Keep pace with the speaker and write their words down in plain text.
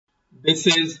This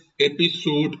is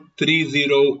episode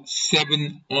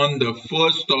 307 on the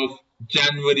 1st of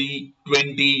January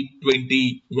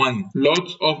 2021.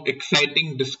 Lots of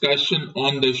exciting discussion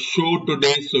on the show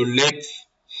today, so let's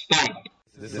start.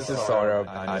 This is Saurabh,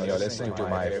 and you're listening to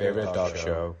my favorite talk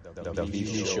show, The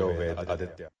Weekly Show with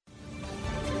Aditya.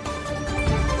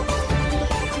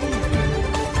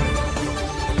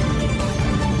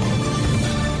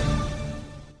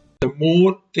 The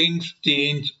more things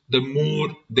change, the more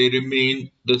they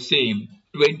remain the same.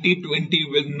 2020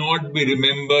 will not be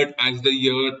remembered as the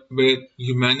year where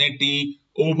humanity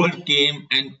overcame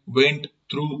and went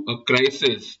through a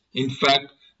crisis. In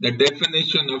fact, the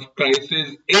definition of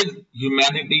crisis is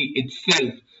humanity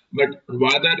itself, but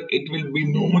rather it will be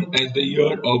known as the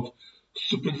year of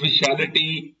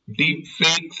superficiality, deep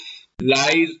fakes,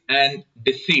 lies, and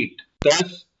deceit.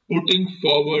 Thus, putting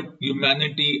forward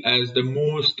humanity as the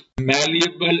most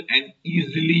malleable and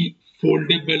easily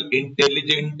foldable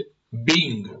intelligent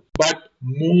being. But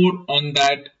more on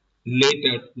that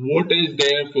later. What is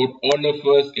there for all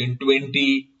of us in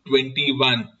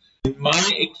 2021? In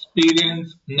my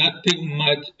experience, nothing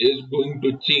much is going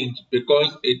to change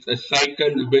because it's a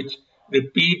cycle which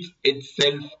repeats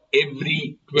itself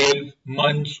every 12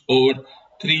 months or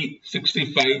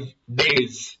 365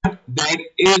 days. There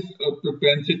is a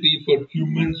propensity for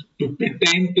humans to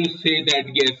pretend to say that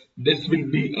yes, this will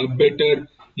be a better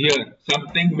year,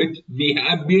 something which we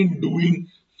have been doing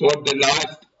for the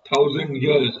last 1,000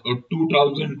 years or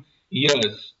 2,000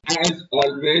 years. As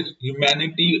always,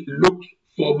 humanity looks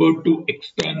forward to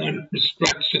external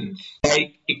distractions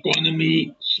like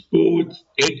economy, sports,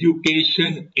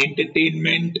 education,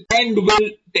 entertainment, and will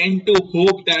tend to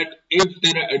hope that if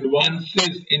there are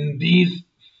advances in these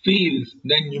fields,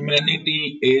 then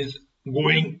humanity is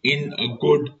going in a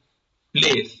good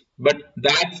place. But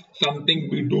that's something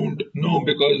we don't know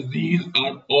because these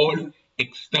are all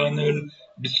external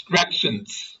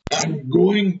distractions. And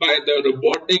going by the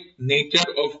robotic nature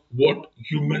of what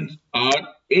humans are,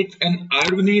 it's an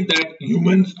irony that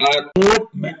humans are more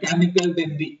mechanical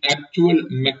than the actual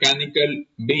mechanical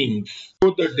beings.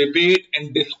 So the debate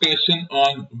and discussion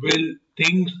on will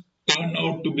things turn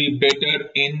out to be better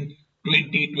in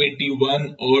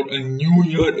 2021 or a new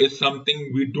year is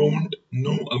something we don't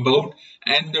know about,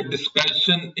 and the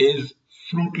discussion is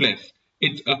fruitless.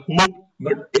 It's a hope,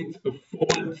 but it's a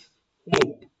false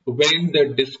hope. When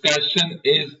the discussion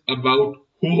is about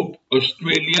hope,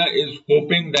 Australia is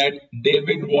hoping that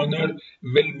David Warner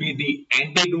will be the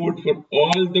antidote for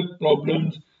all the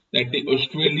problems that the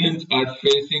Australians are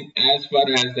facing as far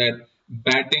as their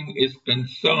batting is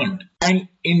concerned. And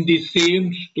in the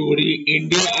same story,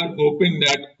 India are hoping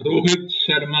that Rohit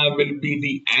Sharma will be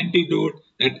the antidote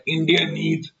that India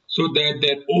needs so that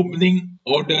their opening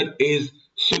order is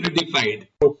solidified.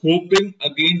 So hoping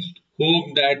against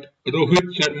hope that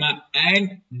Rohit Sharma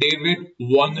and David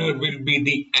Warner will be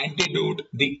the antidote,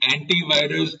 the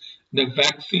antivirus, the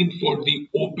vaccine for the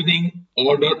opening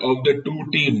order of the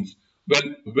two teams.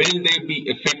 Well, will they be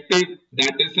effective?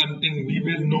 That is something we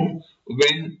will know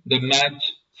when the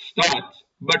match starts.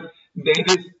 But there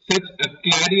is such a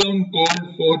clarion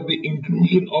call for the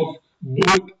inclusion of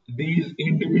both these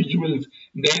individuals.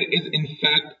 There is in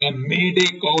fact a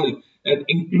mayday call that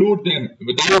include them.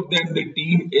 Without them, the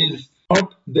team is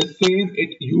not the same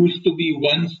it used to be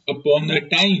once upon a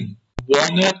time.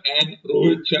 Warner and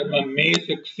Rohit Sharma may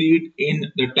succeed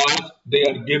in the task they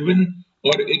are given,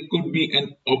 or it could be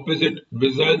an opposite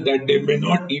result that they may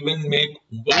not even make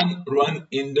one run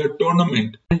in the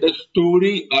tournament. And the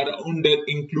story around their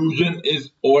inclusion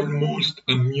is almost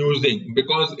amusing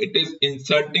because it is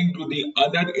insulting to the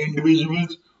other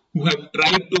individuals who have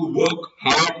tried to work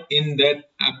hard in their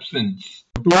absence.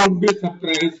 Don't be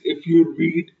surprised if you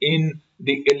read in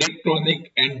the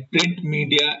electronic and print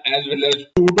media as well as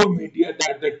photo media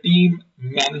that the team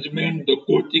management, the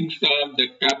coaching staff, the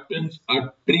captains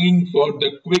are praying for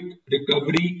the quick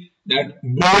recovery that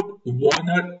both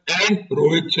Warner and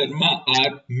Rohit Sharma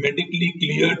are medically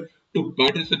cleared to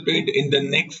participate in the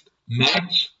next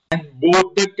match. And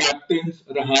both the captains,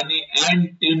 Rahane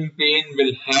and Tim Payne,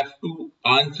 will have to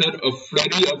answer a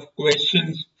flurry of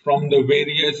questions from the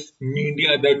various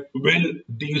media that will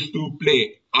these two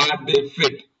play? Are they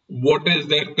fit? What is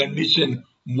their condition?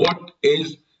 What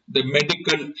is the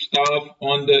medical staff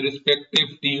on the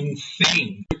respective teams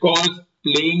saying? Because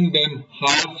playing them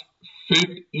half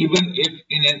fit, even if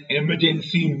in an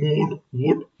emergency mode,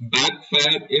 would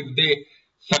backfire if they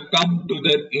succumb to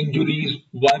their injuries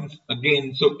once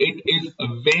again. So it is a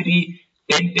very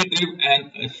tentative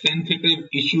and a sensitive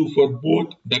issue for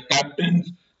both the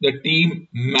captains, the team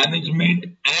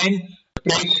management, and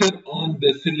pressure on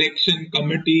the selection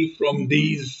committee from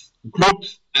these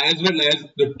groups as well as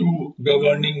the two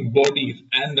governing bodies,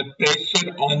 and the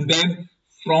pressure on them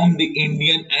from the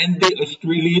Indian and the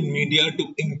Australian media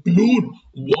to include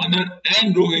Warner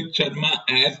and Rohit Sharma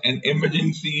as an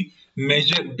emergency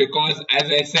measure because, as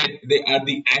I said, they are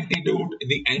the antidote,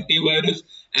 the antivirus,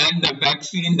 and the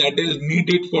vaccine that is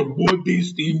needed for both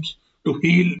these teams to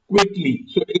heal quickly.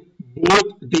 So, if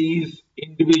both these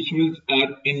individuals are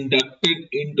inducted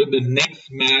into the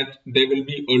next match, there will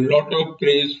be a lot of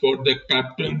praise for the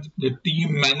captains, the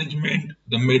team management,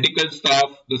 the medical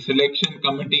staff, the selection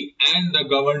committee, and the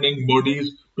governing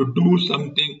bodies to do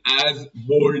something as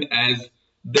bold as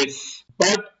this.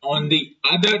 But on the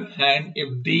other hand,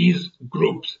 if these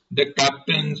groups, the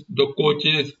captains, the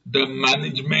coaches, the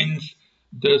managements,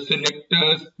 the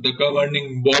selectors, the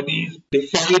governing bodies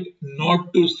decide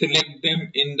not to select them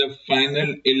in the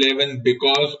final 11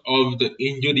 because of the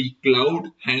injury cloud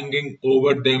hanging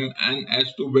over them and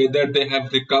as to whether they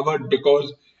have recovered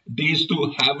because these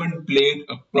two haven't played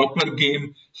a proper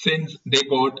game since they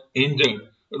got injured.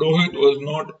 Rohit was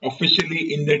not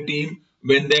officially in the team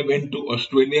when they went to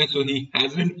Australia, so he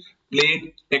hasn't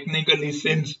played technically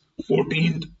since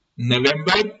 14th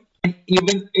November. And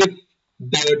even if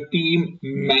the team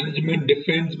management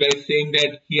defends by saying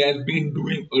that he has been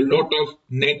doing a lot of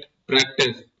net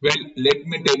practice. Well, let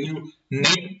me tell you,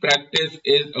 net practice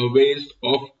is a waste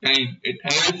of time. It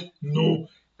has no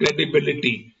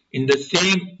credibility. In the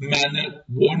same manner,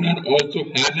 Warner also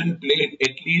hasn't played,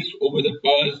 at least over the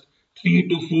past 3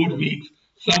 to 4 weeks,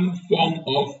 some form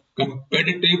of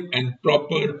competitive and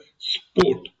proper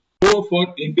sport. So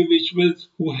for individuals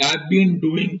who have been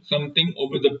doing something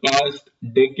over the past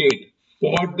decade,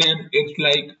 for them it's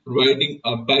like riding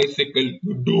a bicycle.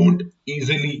 You don't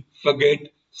easily forget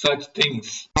such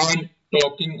things. And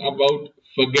talking about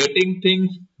forgetting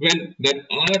things, well, there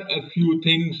are a few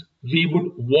things we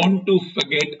would want to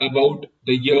forget about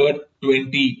the year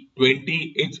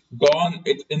 2020. It's gone,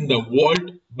 it's in the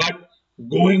world, but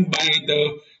going by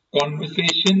the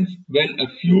conversations, well, a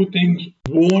few things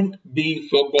won't be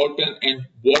forgotten, and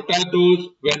what are those?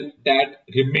 Well, that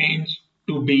remains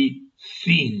to be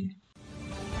seen.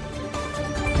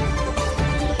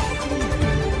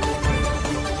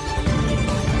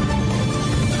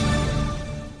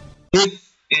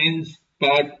 This ends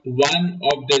part 1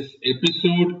 of this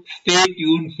episode. Stay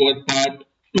tuned for part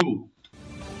 2.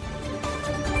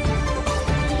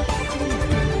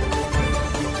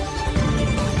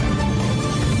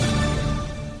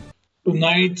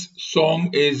 Tonight's song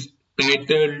is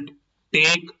titled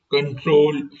Take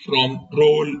Control from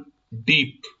Roll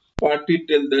Deep. Party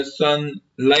till the sun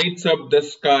lights up the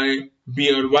sky.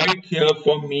 Be are right here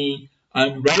for me.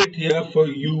 I'm right here for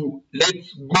you.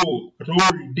 Let's go.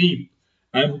 Roll deep.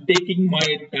 I'm taking my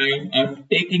time. I'm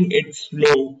taking it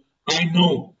slow. I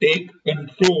know. Take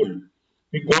control.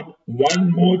 We got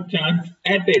one more chance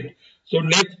at it. So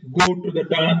let's go to the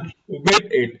dance with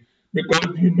it.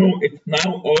 Because you know it's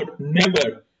now or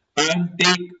never. And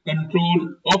take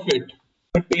control of it.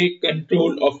 Take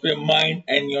control of your mind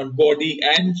and your body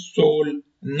and soul.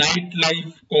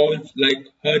 Nightlife calls like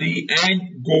hurry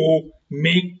and go.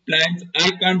 Make plans.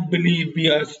 I can't believe we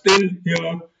are still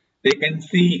here. They can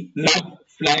see love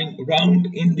flying round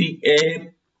in the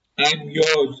air. I'm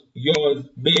yours,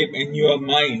 babe, and you're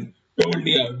mine. Told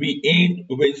ya, we ain't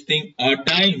wasting our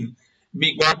time.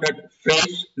 We got that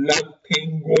fresh love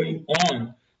thing going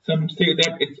on. Some say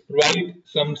that it's right,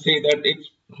 some say that it's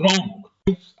wrong.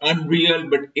 It's unreal,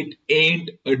 but it ain't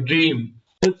a dream.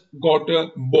 It's got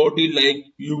a body like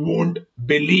you won't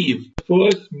believe.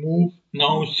 First move,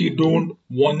 now she don't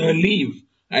wanna leave.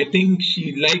 I think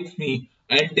she likes me.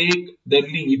 I'll take the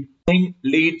lead. Thing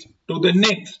leads to the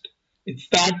next. It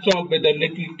starts off with a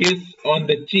little kiss on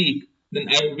the cheek. Then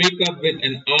I wake up with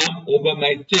an arm over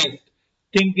my chest.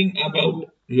 Thinking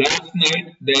about last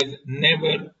night, there's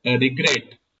never a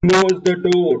regret. Close the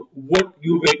door. What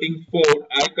you waiting for?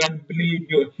 I can't believe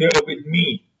you're here with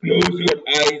me. Close your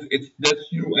eyes. It's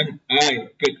just you and I.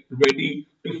 Get ready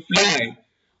to fly.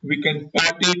 We can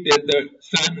party till the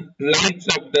sun lights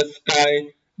up the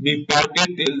sky. We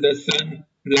party till the sun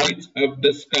lights up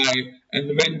the sky. And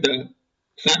when the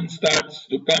sun starts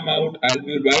to come out, I'll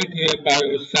be right here by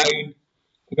your side.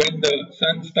 When the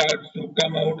sun starts to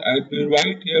come out, I'll be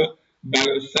right here by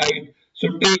your side. So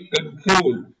take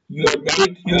control. You're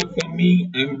right here for me.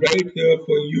 I'm right here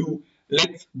for you.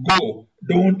 Let's go.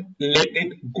 Don't let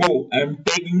it go. I'm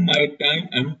taking my time.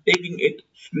 I'm taking it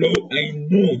slow. I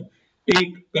know.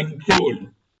 Take control.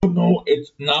 You know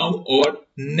it's now or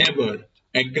never.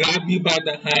 I grab you by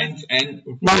the hands and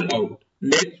roll out.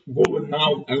 Let's go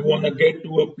now. I want to get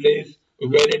to a place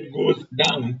where it goes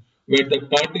down, where the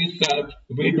party starts,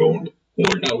 we don't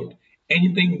hold out.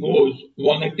 Anything goes,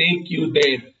 wanna take you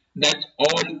there. That's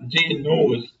all Jay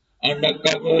knows.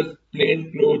 Undercovers,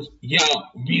 plain clothes, yeah,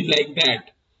 we like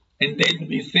that. And then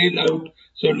we sail out,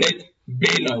 so let's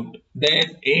bail out. There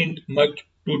ain't much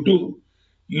to do.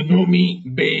 You know me,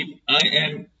 babe, I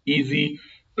am easy.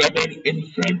 Cuddle in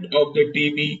front of the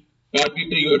TV, party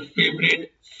to your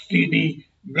favorite CD,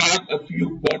 grab a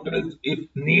few bottles if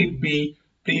need be.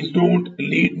 Please don't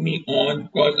lead me on,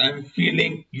 cause I'm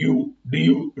feeling you. Do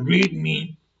you read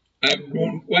me? I've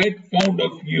grown quite fond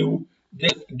of you.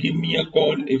 Just give me a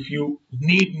call if you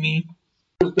need me.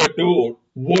 Close the door.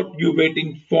 What you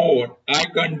waiting for? I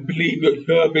can't believe you're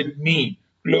here with me.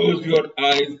 Close your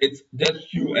eyes. It's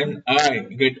just you and I.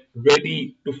 Get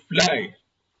ready to fly.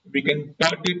 We can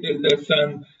party till the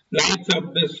sun lights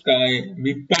up the sky.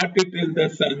 We party till the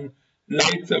sun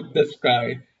lights up the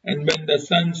sky. And when the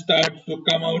sun starts to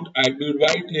come out, I'll be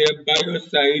right here by your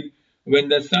side. When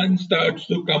the sun starts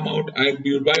to come out, I'll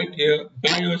be right here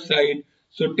by your side.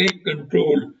 So take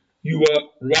control. You are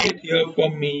right here for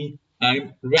me.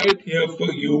 I'm right here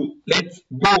for you. Let's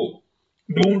go.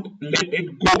 Don't let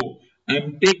it go.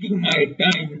 I'm taking my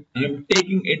time. I'm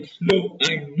taking it slow.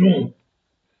 I know.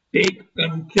 Take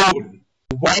control.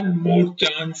 One more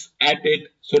chance at it.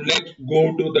 So let's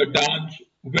go to the dance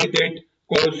with it.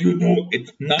 Cause you know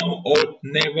it's now or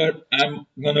never. I'm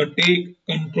gonna take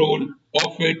control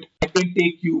of it. I can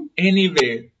take you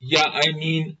anywhere. Yeah, I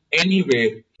mean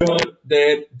anywhere. Here,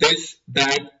 there, this,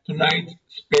 that. Tonight's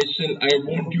special. I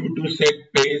want you to set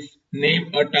pace.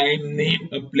 Name a time, name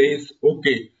a place.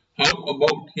 Okay. How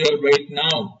about here right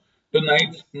now?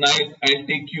 Tonight's night, I'll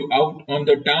take you out on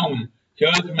the town.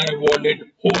 Here's my wallet,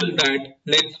 hold that.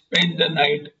 Let's spend the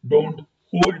night. Don't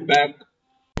hold back.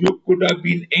 You could have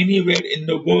been anywhere in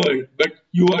the world, but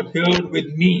you are here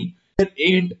with me. There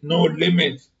ain't no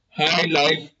limits. High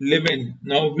life living.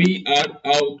 Now we are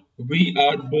out. We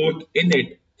are both in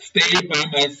it. Stay by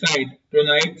my side.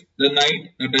 Tonight's the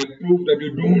night that I prove that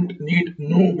you don't need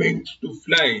no wings to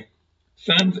fly.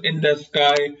 Suns in the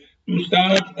sky, two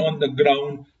stars on the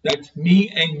ground. That's me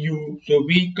and you, so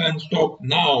we can't stop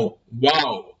now.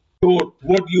 Wow. So,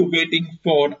 what you waiting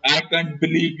for? I can't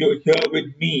believe you're here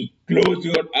with me. Close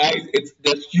your eyes, it's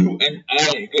just you and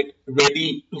I. Get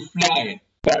ready to fly.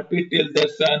 Party till the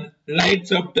sun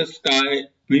lights up the sky.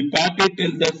 We party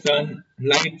till the sun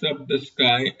lights up the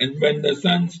sky. And when the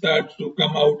sun starts to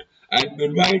come out, I'll be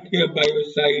right here by your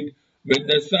side. When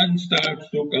the sun starts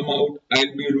to come out,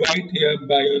 I'll be right here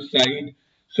by your side.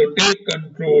 So take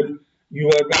control. You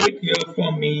are right here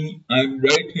for me. I'm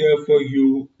right here for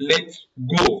you. Let's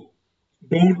go.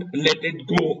 Don't let it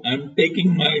go. I'm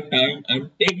taking my time.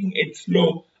 I'm taking it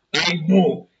slow. I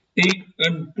know. Take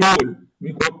control.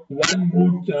 We got one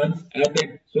more chance at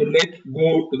it. So let's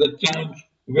go to the chance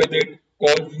with it.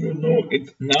 Cause you know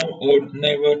it's now or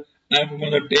never. I'm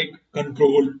gonna take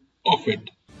control of it.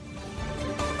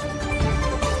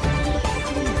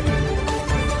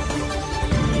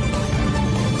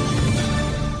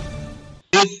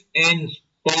 This ends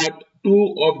part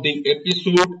 2 of the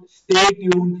episode. Stay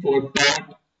tuned for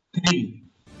part 3.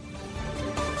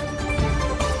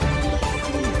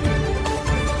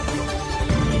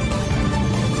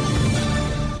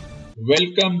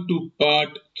 Welcome to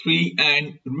part 3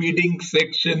 and reading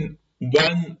section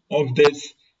 1 of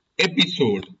this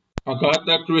episode.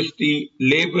 Agatha Christie,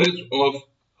 Labors of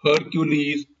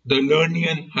Hercules, the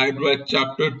Lernean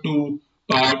Hydra-Chapter 2,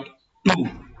 part 2.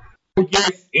 Oh,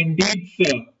 yes, indeed,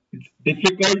 sir. It's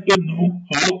difficult to know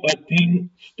how a thing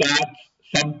starts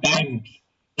sometimes.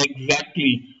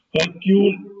 Exactly.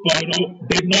 Hercule Poirot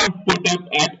did not put up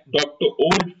at Dr.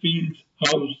 Oldfield's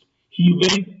house. He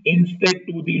went instead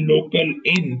to the local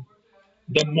inn.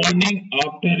 The morning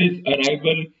after his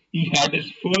arrival, he had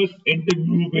his first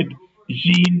interview with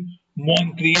Jean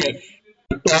Moncrief,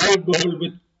 a tall girl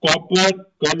with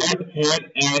copper-colored hair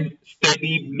and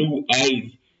steady blue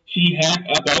eyes. She had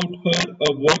about her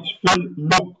a watchful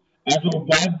look as of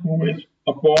one who is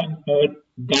upon her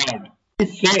guard. He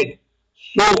said,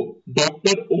 "So,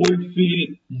 Dr.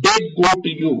 Oldfield did go to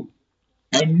you."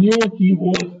 I knew he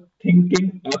was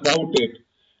thinking about it.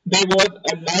 There was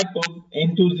a lack of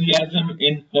enthusiasm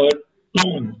in her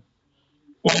tone.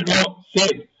 Poirot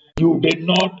said, "You did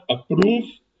not approve?"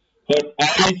 Her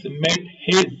eyes met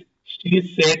his. She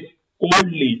said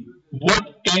coldly,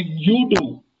 "What can you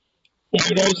do?"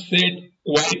 Poirot said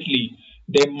quietly,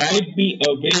 "There might be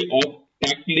a way of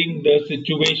tackling the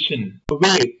situation." A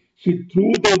way. She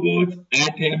threw the words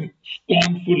at him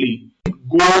scornfully.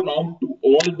 go around to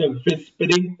all the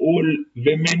whispering old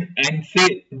women and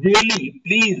say, really,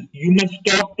 please, you must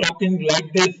stop talking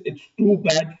like this. It's too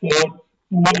bad for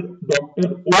poor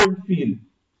Dr. Oldfield.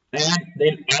 And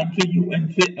they'll answer you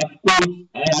and say, of course,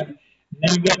 I have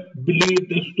never believed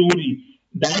the story.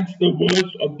 That's the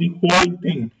worst of the whole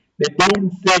thing. They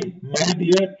don't say, my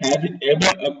dear, has it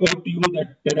ever occurred to you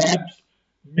that perhaps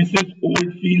Mrs.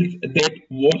 Oldfield's death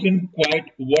wasn't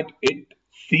quite what it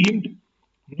seemed?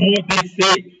 No, they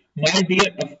say, my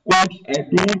dear, of course, I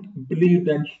don't believe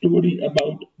that story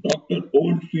about Dr.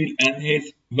 Oldfield and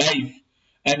his wife.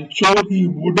 I'm sure he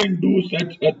wouldn't do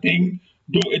such a thing,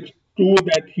 though it's true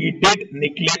that he did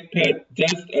neglect her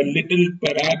just a little,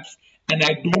 perhaps, and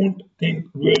I don't think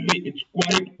really it's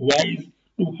quite wise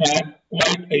to have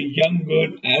quite a young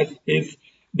girl as his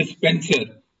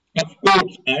dispenser. Of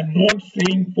course, I'm not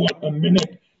saying for a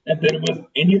minute that there was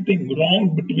anything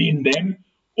wrong between them.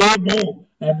 Oh no,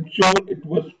 I'm sure it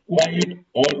was quite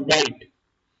all right.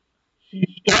 She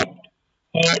stopped.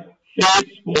 Her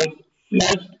face was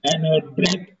flushed and her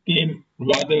breath came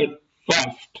rather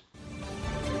fast.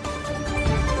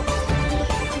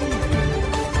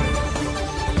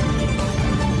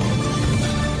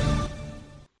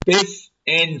 This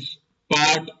ends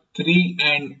part 3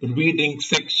 and reading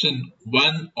section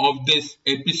 1 of this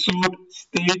episode.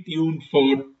 Stay tuned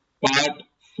for part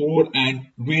 4 and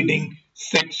reading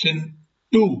section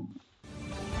 2.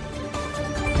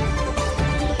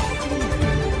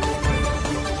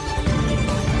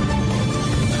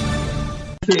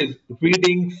 This is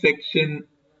reading section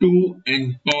 2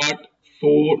 and part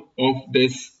 4 of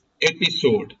this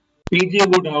episode. PG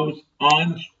Wodehouse,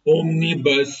 Aunt's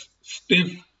Omnibus,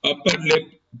 Stiff Upper Lip,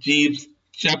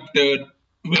 Jeeves-Chapter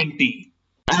 20.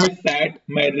 I sat,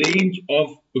 my range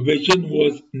of vision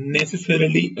was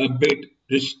necessarily a bit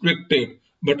restrictive,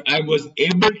 but I was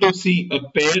able to see a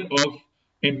pair of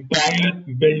Empire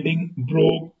Building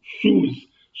Brogue shoes,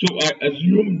 so I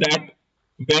assumed that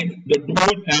when the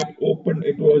door had opened,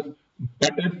 it was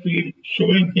Butterfield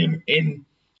showing him in,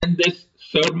 and this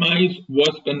surmise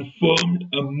was confirmed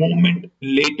a moment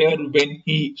later when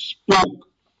he spoke.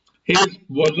 His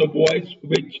was a voice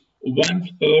which, once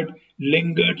heard,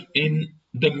 lingered in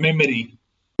the memory.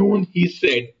 Noon, he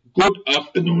said. Good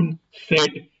afternoon,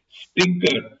 said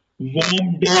Stinker.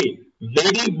 Warm day,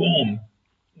 very warm.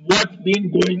 What's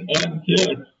been going on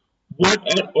here? What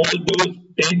are all those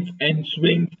tents and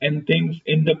swings and things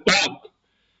in the park?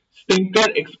 Stinker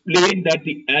explained that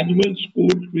the annual school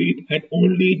treat had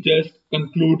only just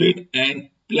concluded and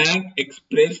Plank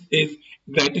expressed his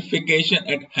gratification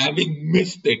at having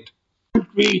missed it.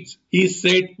 Treats, he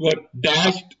said, were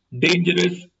dashed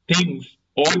dangerous things,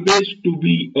 always to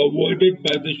be avoided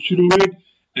by the shrewd,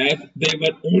 as they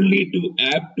were only too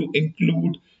apt to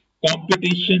include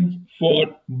competitions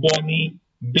for bonny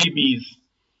babies.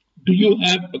 Do you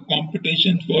have a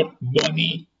competition for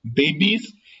bonny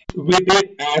babies? We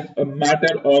did as a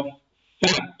matter of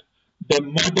fact. The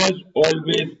mothers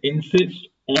always insist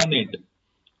on it.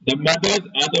 The mothers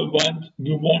are the ones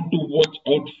you want to watch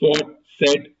out for,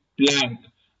 said Plank.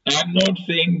 I'm not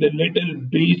saying the little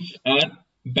beasts are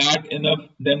bad enough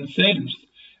themselves,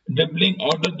 dribbling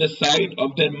out of the side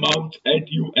of their mouths at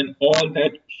you and all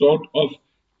that sort of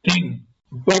thing.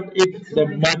 But it's the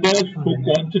mothers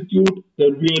who constitute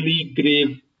the really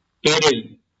grave peril.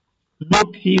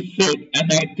 Look, he said,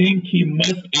 and I think he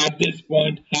must at this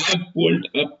point have pulled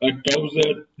up a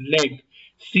trouser leg.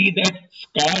 See that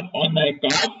scar on my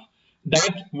calf?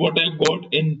 That's what I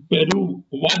got in Peru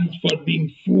once for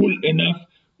being fool enough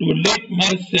to let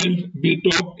myself be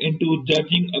talked into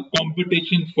judging a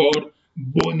competition for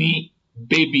bony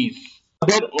babies.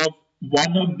 Mother of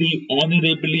one of the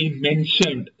honorably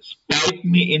mentioned spiked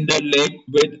me in the leg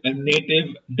with a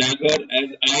native dagger as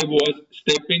I was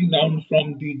stepping down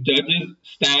from the judge's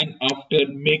stand after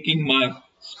making my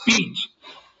speech.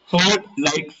 Hurt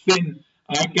like sin,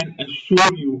 I can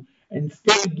assure you, and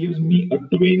still gives me a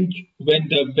twinge when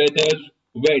the weather's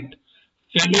wet.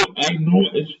 Fellow I know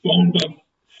is fond of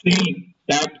saying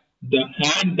that the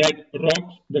hand that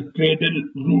rocks the cradle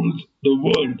rules the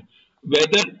world.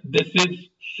 Whether this is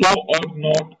so or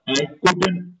not, I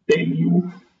couldn't tell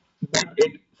you, but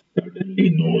it certainly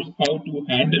knows how to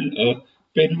handle a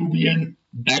Peruvian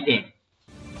dagger.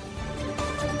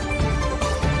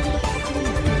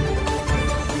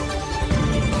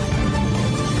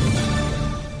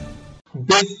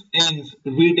 This ends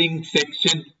reading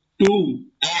section 2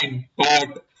 and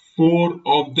part 4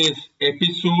 of this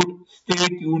episode. Stay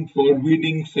tuned for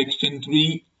reading section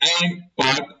 3 and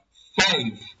part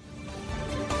 5.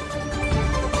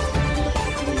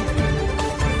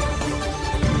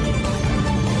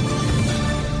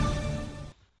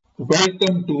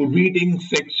 Welcome to reading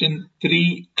section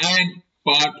 3 and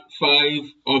part 5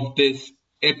 of this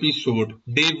episode.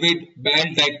 David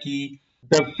Baldacci,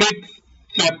 the fifth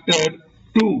chapter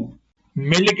 2.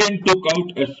 Milligan took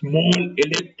out a small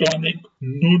electronic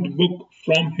notebook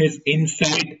from his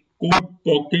inside coat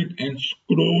pocket and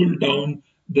scrolled down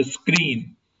the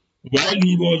screen. While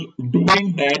he was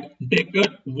doing that,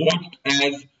 Decker watched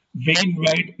as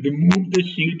Wainwright removed the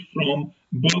sheet from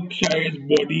Berkshire's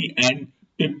body and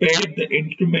prepared the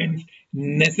instruments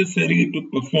necessary to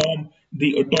perform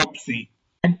the autopsy.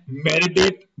 And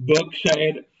Meredith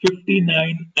Berkshire,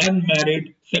 59,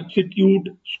 unmarried, substitute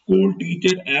school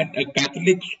teacher at a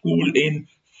Catholic school in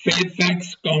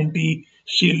Fairfax County.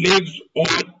 She lives, or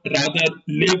rather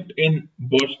lived, in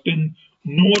Boston.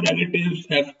 No relatives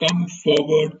have come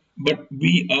forward, but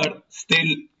we are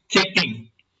still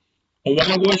checking.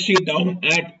 Why was she down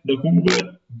at the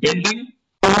Hoover building?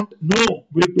 Don't know.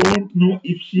 We don't know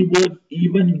if she was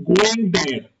even going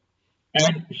there,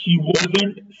 and she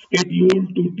wasn't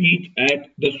scheduled to teach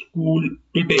at the school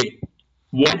today.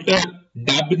 Walter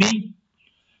Dabney,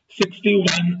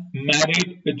 61,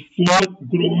 married with 4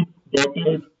 grown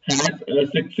daughters, has a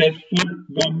successful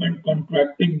government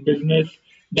contracting business,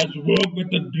 does work with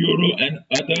the Bureau and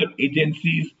other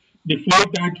agencies. Before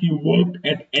that, he worked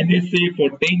at NSA for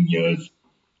 10 years,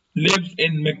 lives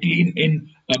in McLean in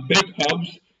a big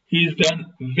house. He's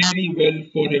done very well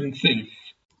for himself.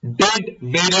 Did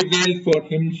very well for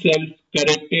himself,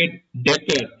 corrected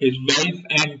Decker. His wife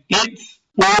and kids?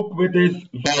 Spoke with his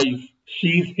wife.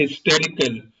 She's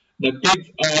hysterical. The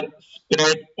kids are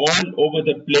spread all over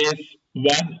the place.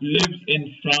 One lives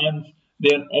in France.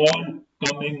 They're all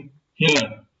coming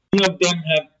here. Any of them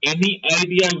have any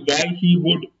idea why he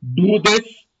would do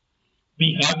this?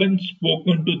 We haven't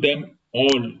spoken to them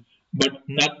all, but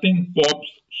nothing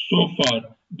pops so far.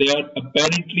 They are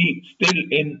apparently still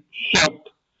in shock.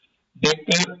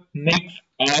 Decker next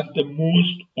asked the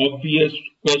most obvious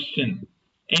question.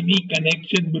 Any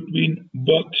connection between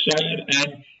Berkshire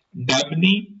and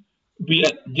Dabney? We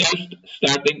are just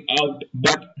starting out,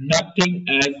 but nothing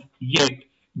as yet.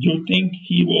 You think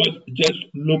he was just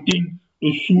looking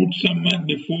to shoot someone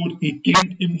before he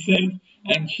killed himself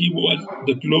and she was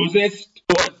the closest?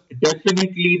 Was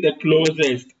definitely the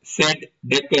closest, said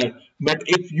Decker. But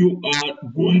if you are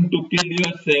going to kill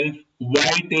yourself,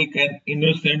 why take an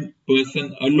innocent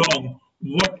person along?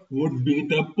 What would be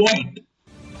the point?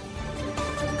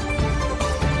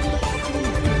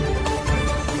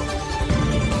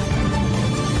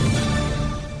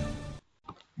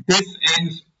 This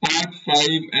ends part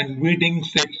 5 and reading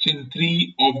section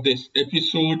 3 of this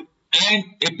episode, and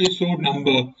episode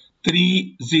number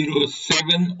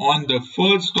 307 on the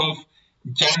 1st of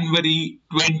January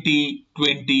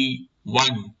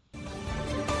 2021.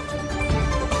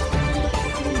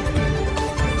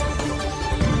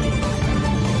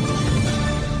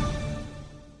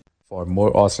 For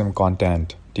more awesome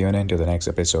content, tune in to the next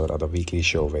episode of the weekly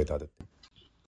show with Aditya.